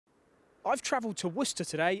I've travelled to Worcester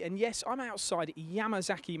today, and yes, I'm outside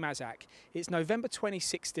Yamazaki MAZAK. It's November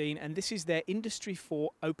 2016, and this is their Industry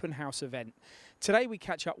 4 open house event. Today we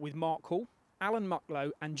catch up with Mark Hall, Alan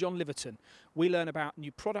Mucklow and John Liverton. We learn about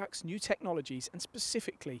new products, new technologies, and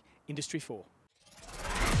specifically Industry 4.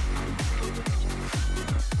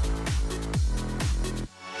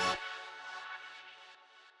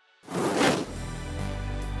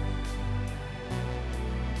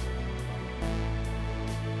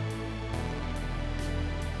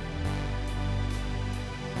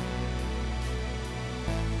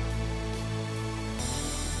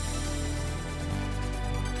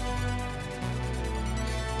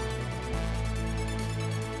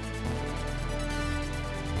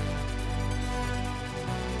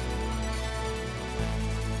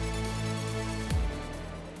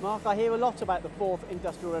 Mark, I hear a lot about the fourth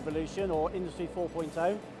industrial revolution, or Industry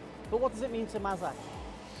 4.0, but what does it mean to MAZAK?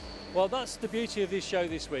 Well, that's the beauty of this show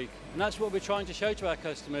this week, and that's what we're trying to show to our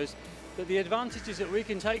customers, that the advantages that we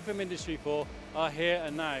can take from Industry 4 are here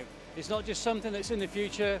and now. It's not just something that's in the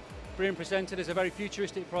future, being presented as a very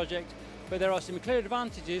futuristic project, but there are some clear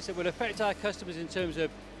advantages that will affect our customers in terms of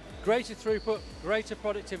greater throughput, greater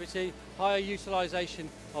productivity, higher utilisation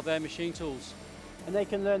of their machine tools. And they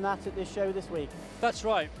can learn that at this show this week? That's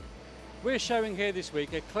right. We're showing here this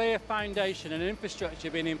week a clear foundation and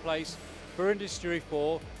infrastructure being in place for Industry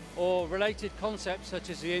 4 or related concepts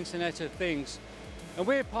such as the Internet of Things. And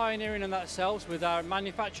we're pioneering in that ourselves with our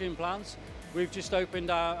manufacturing plants. We've just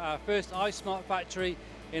opened our first iSmart factory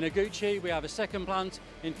in Aguchi. We have a second plant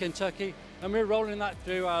in Kentucky, and we're rolling that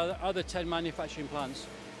through our other 10 manufacturing plants.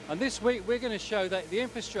 And this week we're going to show that the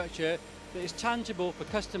infrastructure that is tangible for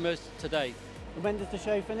customers today. And when does the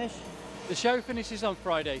show finish? The show finishes on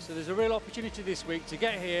Friday, so there's a real opportunity this week to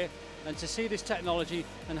get here and to see this technology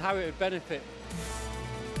and how it would benefit.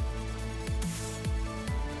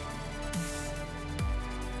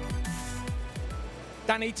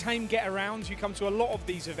 Danny, tame get around, you come to a lot of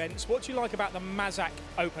these events. What do you like about the MAZAK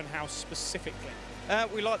open house specifically?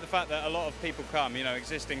 We like the fact that a lot of people come, you know,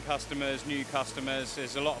 existing customers, new customers.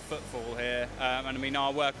 There's a lot of footfall here, and I mean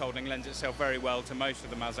our work holding lends itself very well to most of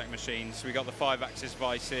the MAZAK machines. We've got the 5-axis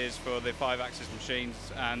vices for the 5-axis machines,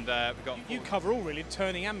 and we've got... You cover all really,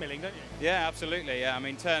 turning and milling, don't you? Yeah, absolutely. Yeah, I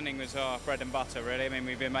mean turning was our bread and butter really. I mean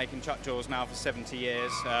we've been making chuck jaws now for 70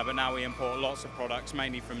 years, but now we import lots of products,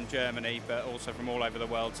 mainly from Germany, but also from all over the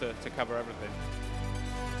world to cover everything.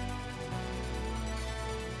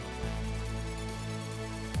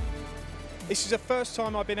 This is the first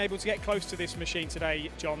time I've been able to get close to this machine today,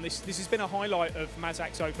 John. This has been a highlight of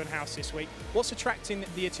MAZAK's open house this week. What's attracting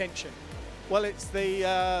the attention? Well, it's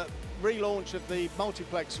the relaunch of the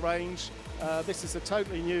multiplex range. This is a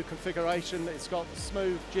totally new configuration. It's got the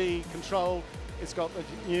smooth G control, it's got the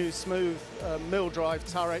new smooth mill drive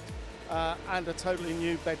turret, and a totally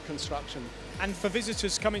new bed construction. And for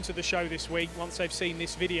visitors coming to the show this week, once they've seen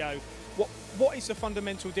this video, what is the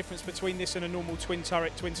fundamental difference between this and a normal twin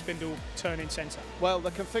turret, twin spindle turning centre? Well,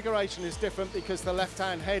 the configuration is different because the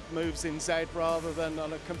left-hand head moves in Z rather than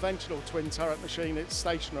on a conventional twin turret machine, it's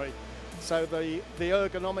stationary. So the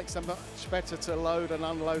ergonomics are much better to load and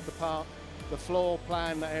unload the part. The floor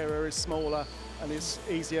plan area is smaller and it's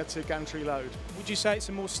easier to gantry load. Would you say it's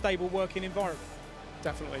a more stable working environment?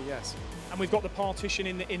 Definitely, yes. And we've got the partition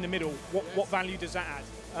in the middle. What value does that add?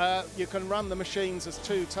 You can run the machines as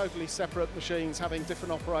two totally separate machines having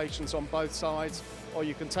different operations on both sides, or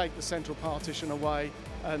you can take the central partition away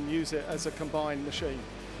and use it as a combined machine.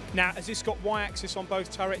 Now, has this got Y-axis on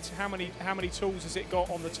both turrets? How many tools has it got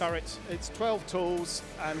on the turrets? It's 12 tools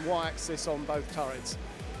and Y-axis on both turrets.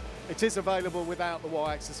 It is available without the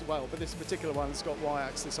Y-axis as well, but this particular one's got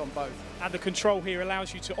Y-axis on both. And the control here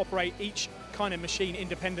allows you to operate each kind of machine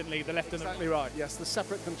independently, the left and the right? Exactly right, yes. The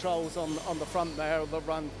separate controls on the front there that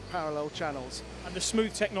run parallel channels. And the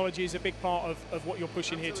smooth technology is a big part of what you're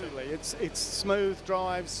pushing Absolutely. here too? It's smooth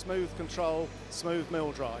drive, smooth control, smooth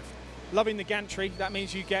mill drive. Loving the gantry, that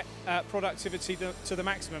means you get productivity to the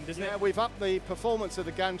maximum, doesn't it? Yeah, we've upped the performance of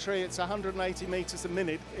the gantry. It's 180 metres a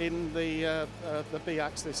minute in the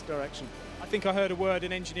B-axis direction. I think I heard a word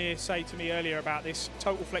an engineer say to me earlier about this,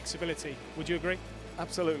 total flexibility. Would you agree?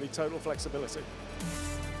 Absolutely, total flexibility.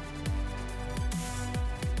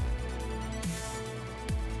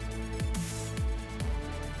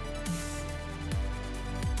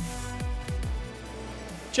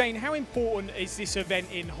 Jane, how important is this event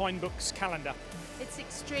in Heimbach's calendar? It's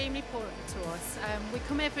extremely important to us. We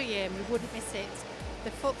come every year and we wouldn't miss it.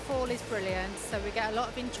 The footfall is brilliant, so we get a lot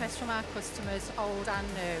of interest from our customers, old and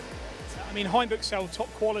new. I mean, Heimbach sell top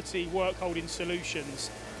quality work holding solutions.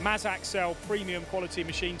 MAZAK sell premium quality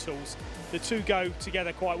machine tools. the two go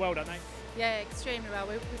together quite well, don't they? Yeah, extremely well.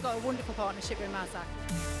 We've got a wonderful partnership with MAZAK.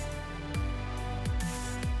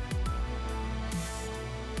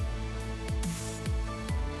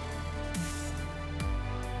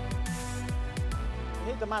 We're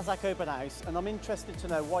here at the MAZAK Open House, and I'm interested to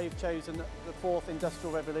know why you've chosen the fourth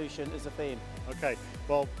industrial revolution as a theme. Okay,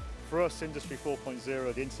 well, for us, Industry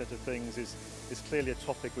 4.0, the Internet of Things, is clearly a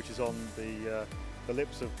topic which is on the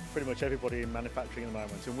lips of pretty much everybody in manufacturing at the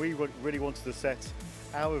moment. And we really wanted to set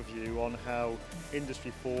our view on how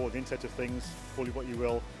Industry 4, the Internet of Things, call it what you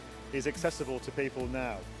will, is accessible to people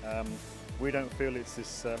now. We don't feel it's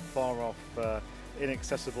this far off,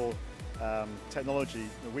 inaccessible technology.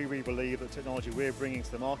 We really believe that technology we're bringing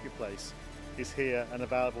to the marketplace is here and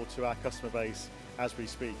available to our customer base as we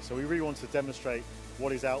speak. So we really want to demonstrate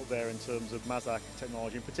what is out there in terms of MAZAK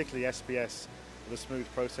technology, and particularly SPS, the smooth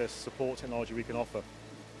process support technology we can offer.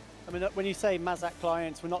 I mean, when you say MAZAK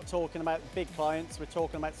clients, we're not talking about big clients, we're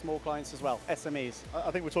talking about small clients as well, SMEs.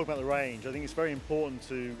 I think we're talking about the range. I think it's very important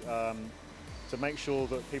to make sure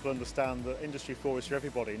that people understand that Industry 4 is for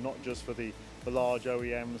everybody, not just for the large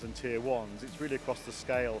OEMs and tier ones. It's really across the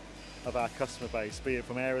scale of our customer base, be it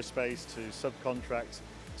from aerospace to subcontract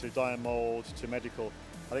to die and mould to medical.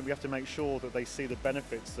 I think we have to make sure that they see the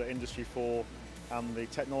benefits that Industry 4 and the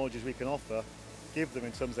technologies we can offer give them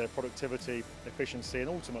in terms of their productivity, efficiency, and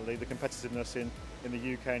ultimately the competitiveness in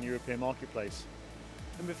the UK and European marketplace.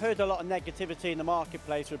 And we've heard a lot of negativity in the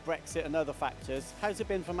marketplace with Brexit and other factors. How's it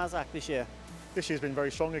been for MAZAK this year? This year's been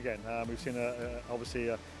very strong again. We've seen obviously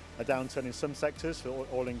a downturn in some sectors, for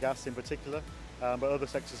oil and gas in particular, but other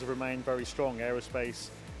sectors have remained very strong. Aerospace,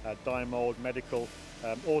 die and mould, medical,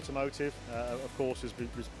 automotive, of course, has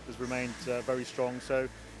remained very strong. So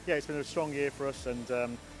yeah, it's been a strong year for us,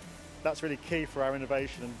 and that's really key for our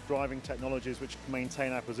innovation and driving technologies which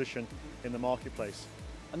maintain our position in the marketplace.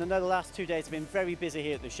 And I know the last 2 days have been very busy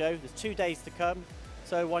here at the show. There's 2 days to come,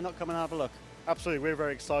 so why not come and have a look? Absolutely, we're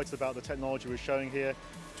very excited about the technology we're showing here.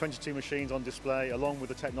 22 machines on display, along with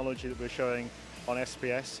the technology that we're showing on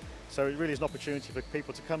SPS. So it really is an opportunity for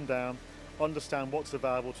people to come down, understand what's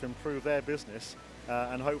available to improve their business,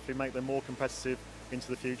 and hopefully make them more competitive into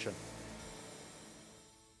the future.